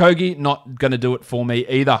 Akogi, not going to do it for me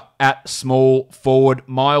either. At small forward,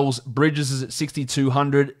 Miles Bridges is at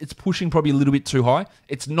 6,200. It's pushing probably a little bit too high.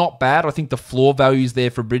 It's not bad. I think the floor value is there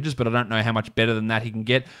for Bridges, but I don't know how much better than that he can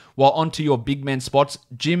get. While onto your big men spots,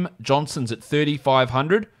 Jim Johnson's at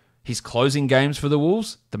 3,500. He's closing games for the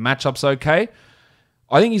Wolves. The matchup's okay.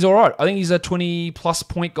 I think he's all right. I think he's a 20-plus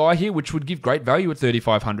point guy here, which would give great value at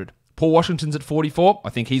 3,500. Paul Washington's at 44. I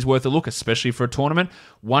think he's worth a look, especially for a tournament.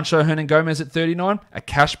 Juancho Hernan-Gomez at 39. A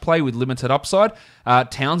cash play with limited upside.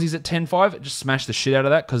 Townsy's at 10.5. Just smash the shit out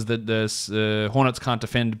of that because the Hornets can't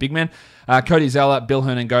defend big men. Cody Zeller, Bill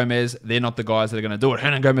Hernan-Gomez, they're not the guys that are going to do it.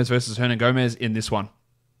 Hernan-Gomez versus Hernan-Gomez in this one.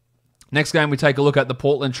 Next game, we take a look at the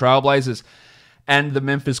Portland Trailblazers and the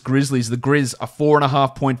Memphis Grizzlies. The Grizz are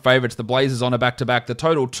 4.5 point favorites. The Blazers on a back-to-back. The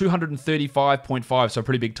total, 235.5, so a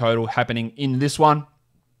pretty big total happening in this one.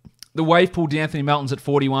 The wave pool, D'Anthony Melton's at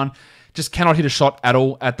 41. Just cannot hit a shot at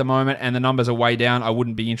all at the moment, and the numbers are way down. I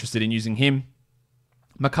wouldn't be interested in using him.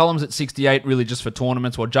 McCollum's at 68, really just for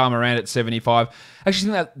tournaments, while Ja Morant at 75.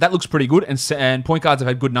 Actually, I think that looks pretty good, and point guards have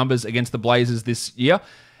had good numbers against the Blazers this year.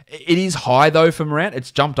 It is high, though, for Morant.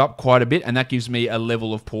 It's jumped up quite a bit, and that gives me a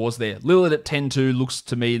level of pause there. Lillard at 10-2 looks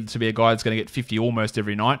to me to be a guy that's going to get 50 almost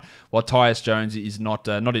every night, while Tyus Jones is not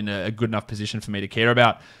in a good enough position for me to care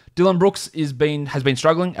about. Dylan Brooks has been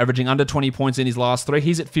struggling, averaging under 20 points in his last 3.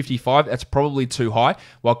 He's at 55. That's probably too high,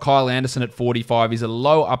 while Kyle Anderson at 45 is a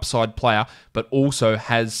low upside player, but also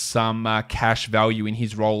has some cash value in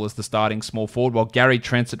his role as the starting small forward, while Gary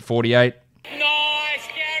Trent's at 48. Nice,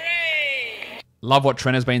 Gary! Love what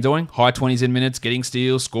Trent has been doing. High 20s in minutes, getting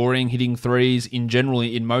steals, scoring, hitting threes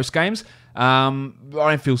in most games. I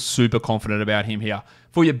don't feel super confident about him here.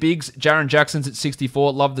 For your bigs, Jaren Jackson's at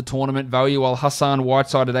 64. Love the tournament value, while Hassan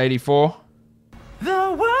Whiteside at 84.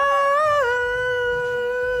 The world!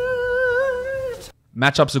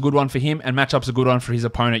 Matchup's a good one for him, and matchup's a good one for his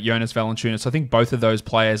opponent, Jonas Valanciunas. So I think both of those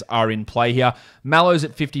players are in play here. Mallow's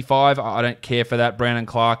at 55. I don't care for that. Brandon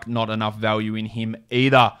Clark, not enough value in him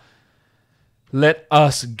either. Let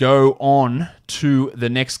us go on to the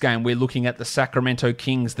next game. We're looking at the Sacramento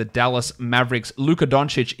Kings, the Dallas Mavericks. Luka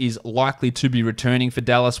Doncic is likely to be returning for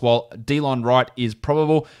Dallas, while Delon Wright is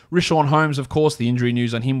probable. Richaun Holmes, of course, the injury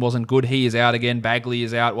news on him wasn't good. He is out again. Bagley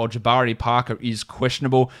is out, while Jabari Parker is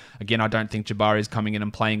questionable. Again, I don't think Jabari is coming in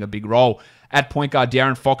and playing a big role. At point guard,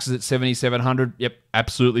 De'Aaron Fox is at 7,700. Yep,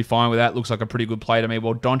 absolutely fine with that. Looks like a pretty good play to me.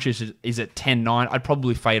 While Doncic is at 10,900. I'd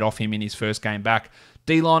probably fade off him in his first game back.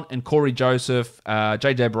 Delon and Corey Joseph,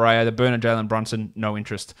 JJ Barea, the burner Jalen Brunson, no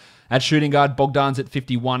interest. At shooting guard, Bogdan's at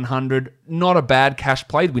 5,100. Not a bad cash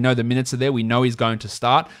play. We know the minutes are there. We know he's going to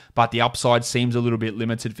start, but the upside seems a little bit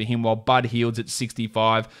limited for him, while Bud Hield's at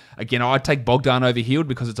 65. Again, I'd take Bogdan over Hield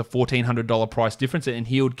because it's a $1,400 price difference, and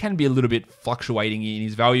Hield can be a little bit fluctuating in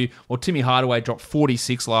his value. While Timmy Hardaway dropped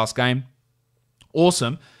 46 last game.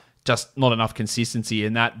 Awesome. Just not enough consistency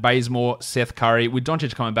in that. Bazemore, Seth Curry. With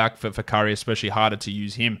Doncic coming back for Curry, especially harder to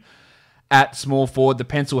use him. At small forward, the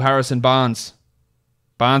pencil Harrison Barnes.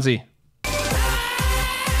 Barnesy.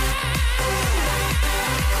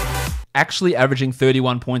 Actually averaging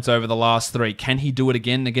 31 points over the last 3. Can he do it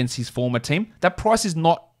again against his former team? That price is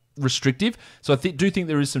not restrictive, so I do think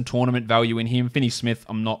there is some tournament value in him. Finney Smith,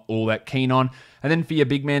 I'm not all that keen on. And then for your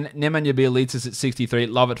big men, Nemanja Bjelica at 63.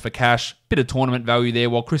 Love it for cash. Bit of tournament value there,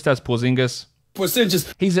 while Kristaps Porzingis,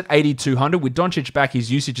 he's at 8,200. With Doncic back,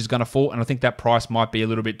 his usage is going to fall, and I think that price might be a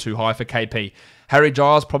little bit too high for KP. Harry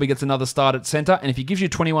Giles probably gets another start at center, and if he gives you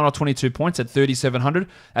 21 or 22 points at 3,700,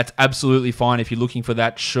 that's absolutely fine if you're looking for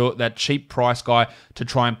that cheap price guy to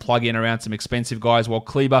try and plug in around some expensive guys, while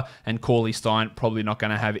Kleber and Cauley Stein probably not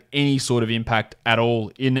going to have any sort of impact at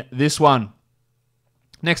all in this one.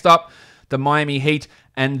 Next up, the Miami Heat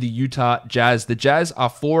and the Utah Jazz. The Jazz are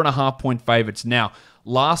 4.5-point favorites. Now,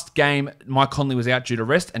 last game, Mike Conley was out due to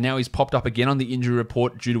rest, and now he's popped up again on the injury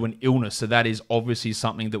report due to an illness. So that is obviously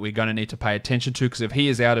something that we're going to need to pay attention to, because if he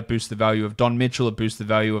is out, it boosts the value of Don Mitchell, it boosts the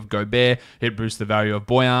value of Gobert, it boosts the value of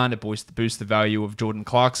Bojan, it boosts the value of Jordan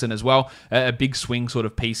Clarkson as well. A big swing sort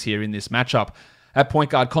of piece here in this matchup. At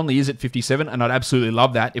point guard, Conley is at 57, and I'd absolutely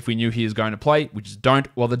love that if we knew he is going to play. We just don't.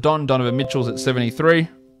 While the Donovan Mitchell's at 73.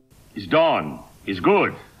 He's Don. He's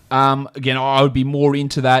good. Again, I would be more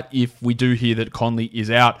into that if we do hear that Conley is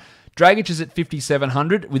out. Dragic is at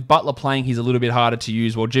 5,700. With Butler playing, he's a little bit harder to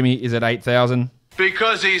use, while Jimmy is at 8,000.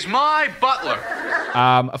 Because he's my butler.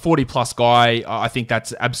 A 40-plus guy, I think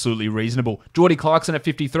that's absolutely reasonable. Jordy Clarkson at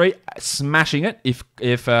 53, smashing it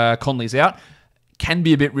if Conley's out. Can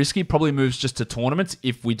be a bit risky, probably moves just to tournaments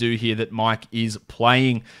if we do hear that Mike is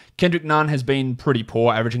playing. Kendrick Nunn has been pretty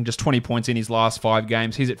poor, averaging just 20 points in his last 5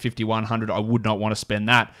 games. He's at 5,100. I would not want to spend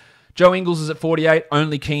that. Joe Ingles is at 48,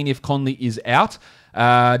 only keen if Conley is out.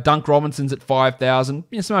 Dunk Robinson's at 5,000.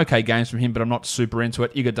 Some okay games from him, but I'm not super into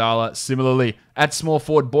it. Iguodala, similarly. At small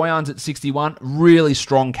forward, Bojan's at 61. Really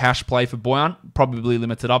strong cash play for Bojan. Probably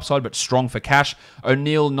limited upside, but strong for cash.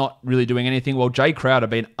 O'Neal not really doing anything, while Jay Crowder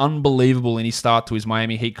been unbelievable in his start to his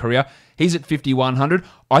Miami Heat career. He's at 5,100.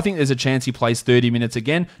 I think there's a chance he plays 30 minutes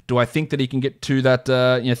again. Do I think that he can get to that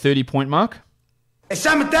 30-point mark?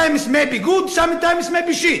 Sometimes maybe good, sometimes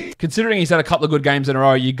maybe shit. Considering he's had a couple of good games in a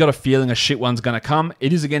row, you've got a feeling a shit one's going to come.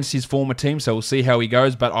 It is against his former team, so we'll see how he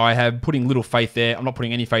goes, but I have putting little faith there. I'm not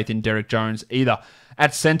putting any faith in Derek Jones either.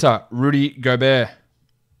 At center, Rudy Gobert.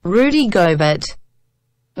 Rudy Gobert.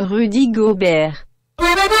 Rudy Gobert.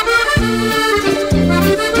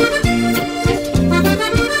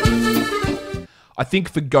 I think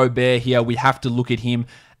for Gobert here, we have to look at him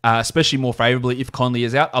especially more favorably if Conley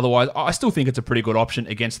is out. Otherwise, I still think it's a pretty good option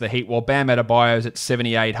against the Heat. While Bam Adebayo is at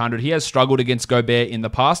 7,800. He has struggled against Gobert in the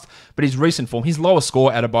past, but his recent form, his lowest score,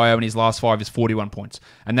 Adebayo, in his last 5 is 41 points.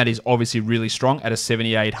 And that is obviously really strong at a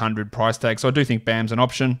 7,800 price tag. So I do think Bam's an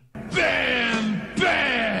option. Bam,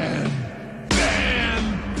 bam,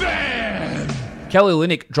 bam, bam. Kelly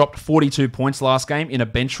Olynyk dropped 42 points last game in a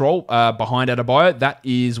bench role behind Adebayo. That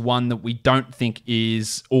is one that we don't think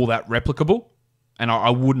is all that replicable. And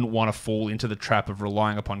I wouldn't want to fall into the trap of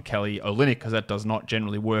relying upon Kelly Olynyk, because that does not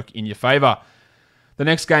generally work in your favor. The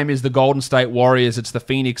next game is the Golden State Warriors. It's the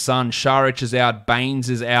Phoenix Suns. Šarić is out. Baines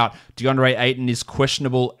is out. DeAndre Ayton is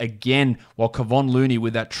questionable again, while Kevon Looney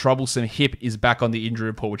with that troublesome hip is back on the injury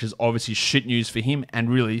report, which is obviously shit news for him and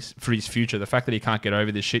really for his future. The fact that he can't get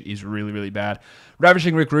over this shit is really, really bad.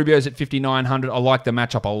 Ravishing Rick Rubio is at 5,900. I like the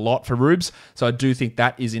matchup a lot for Rubes, so I do think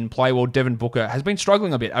that is in play. While Devin Booker has been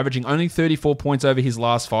struggling a bit, averaging only 34 points over his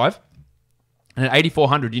last 5. And at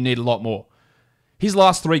 8,400, you need a lot more. His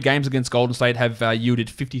last 3 games against Golden State have yielded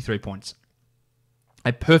 53 points.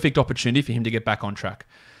 A perfect opportunity for him to get back on track.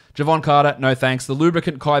 Javon Carter, no thanks. The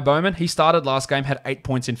lubricant Kai Bowman, he started last game, had 8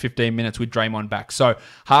 points in 15 minutes with Draymond back. So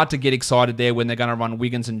hard to get excited there when they're going to run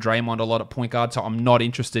Wiggins and Draymond a lot at point guard. So I'm not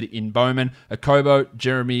interested in Bowman. Okobo,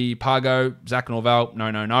 Jeremy Pargo, Zach Norvell,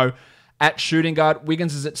 no. At shooting guard,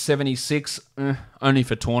 Wiggins is at 76, only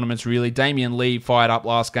for tournaments, really. Damian Lee fired up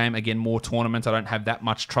last game. Again, more tournaments. I don't have that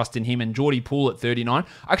much trust in him. And Geordie Poole at 39.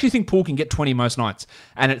 I actually think Poole can get 20 most nights.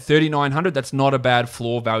 And at 3,900, that's not a bad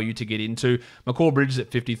floor value to get into. McCall Bridges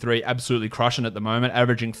at 53, absolutely crushing at the moment,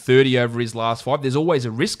 averaging 30 over his last 5. There's always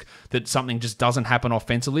a risk that something just doesn't happen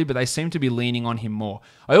offensively, but they seem to be leaning on him more.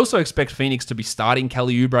 I also expect Phoenix to be starting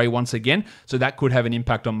Kelly Oubre once again, so that could have an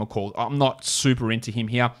impact on McCall. I'm not super into him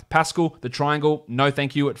here. Pascal, the triangle, no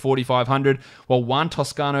thank you at 4,500. Well, Juan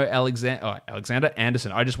Toscano Alexander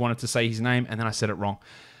Anderson. I just wanted to say his name and then I said it wrong.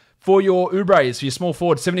 For your Oubres, for your small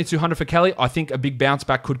forward, 7,200 for Kelly. I think a big bounce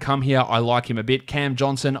back could come here. I like him a bit. Cam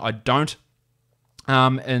Johnson, I don't.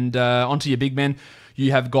 Onto your big men.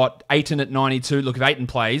 You have got Ayton at 92. Look, if Ayton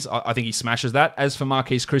plays, I think he smashes that. As for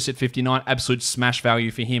Marquise Chris at 59, absolute smash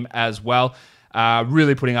value for him as well.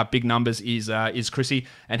 Really putting up big numbers is Chrissy,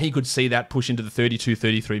 and he could see that push into the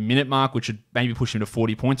 32-33 minute mark, which would maybe push him to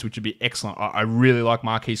 40 points, which would be excellent. I really like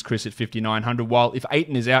Marquise Chris at 5,900. While if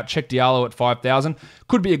Ayton is out, check Diallo at 5,000.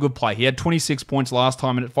 Could be a good play. He had 26 points last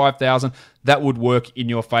time, and at 5,000, that would work in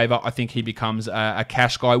your favor. I think he becomes a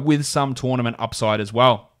cash guy with some tournament upside as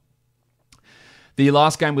well. The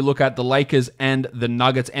last game we look at, the Lakers and the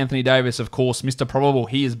Nuggets. Anthony Davis, of course, Mr. Probable.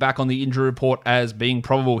 He is back on the injury report as being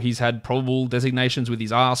probable. He's had probable designations with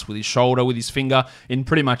his ass, with his shoulder, with his finger in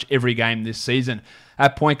pretty much every game this season.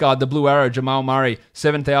 At point guard, the Blue Arrow, Jamal Murray,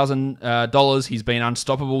 $7,000. He's been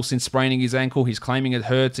unstoppable since spraining his ankle. He's claiming it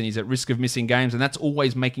hurts and he's at risk of missing games, and that's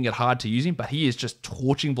always making it hard to use him, but he is just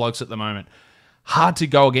torching blokes at the moment. Hard to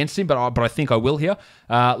go against him, but I think I will here.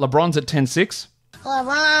 LeBron's at 10-6.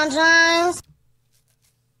 LeBron James.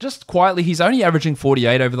 Just quietly, he's only averaging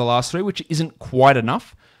 48 over the last 3, which isn't quite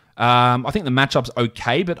enough. I think the matchup's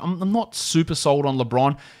okay, but I'm not super sold on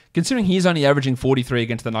LeBron, considering he's only averaging 43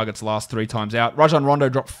 against the Nuggets last 3 times out. Rajon Rondo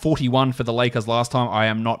dropped 41 for the Lakers last time. I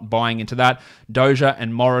am not buying into that. Dozier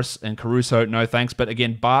and Morris and Caruso, no thanks. But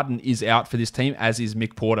again, Barton is out for this team, as is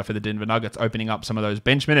Mick Porter for the Denver Nuggets, opening up some of those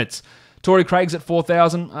bench minutes. Torrey Craig's at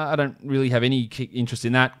 4,000. I don't really have any interest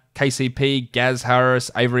in that. KCP, Gaz Harris,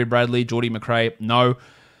 Avery Bradley, Geordie McRae, no.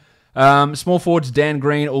 Small forwards, Dan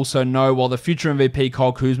Green, also no, while the future MVP,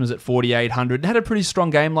 Kyle Kuzma's at 4,800. Had a pretty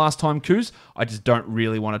strong game last time, Kuz. I just don't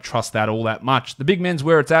really want to trust that all that much. The big men's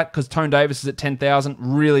where it's at, because Tone Davis is at 10,000.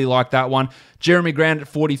 Really like that one. Jeremy Grant at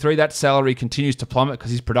 43. That salary continues to plummet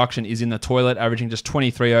because his production is in the toilet, averaging just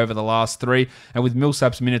 23 over the last 3. And with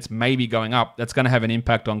Millsap's minutes maybe going up, that's going to have an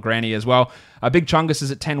impact on Granny as well. Big Chungus is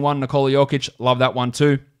at 10-1. Nikola Jokic, love that one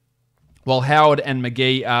too. While Howard and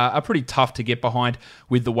McGee are pretty tough to get behind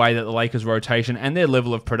with the way that the Lakers' rotation and their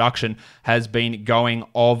level of production has been going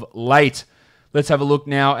of late. Let's have a look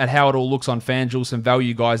now at how it all looks on FanDuel. Some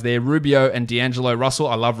value guys there. Rubio and D'Angelo Russell.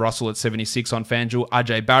 I love Russell at 76 on FanDuel.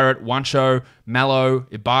 RJ Barrett, Juancho, Mallow,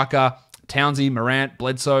 Ibaka, Townsy, Morant,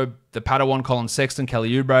 Bledsoe, the Padawan, Colin Sexton,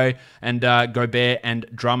 Kelly Oubre, and Gobert and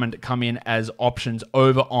Drummond come in as options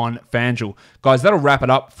over on FanDuel. Guys, that'll wrap it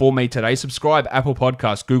up for me today. Subscribe, Apple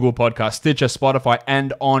Podcasts, Google Podcasts, Stitcher, Spotify,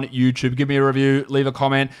 and on YouTube. Give me a review, leave a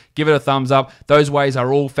comment, give it a thumbs up. Those ways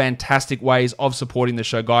are all fantastic ways of supporting the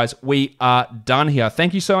show, guys. We are done here.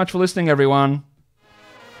 Thank you so much for listening, everyone.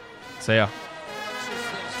 See ya.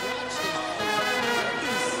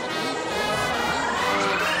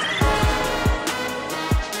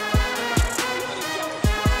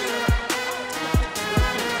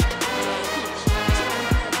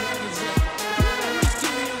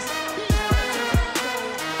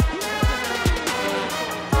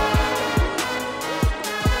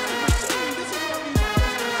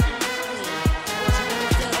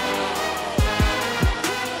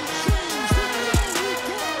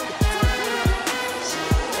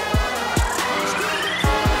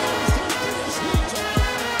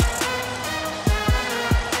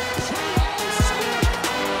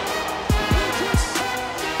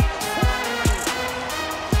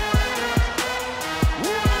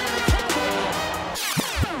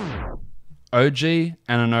 OG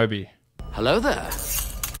Anunoby. Hello there.